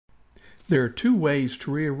There are two ways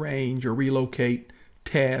to rearrange or relocate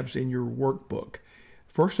tabs in your workbook.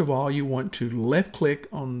 First of all, you want to left click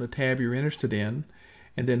on the tab you're interested in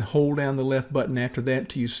and then hold down the left button after that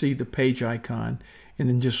till you see the page icon, and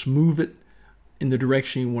then just move it in the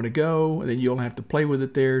direction you want to go, and then you'll have to play with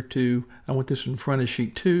it there to, I want this in front of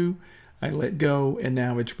sheet 2. I let go, and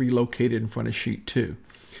now it's relocated in front of sheet 2.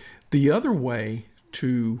 The other way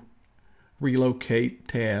to relocate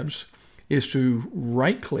tabs is to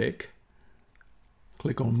right click,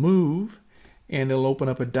 click on move, and it'll open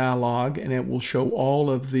up a dialog and it will show all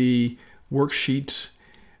of the worksheets.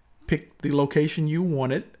 Pick the location you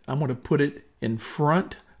want it. I'm going to put it in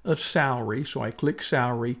front of salary, so I click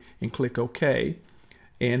salary and click OK,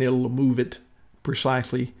 and it'll move it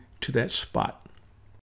precisely to that spot.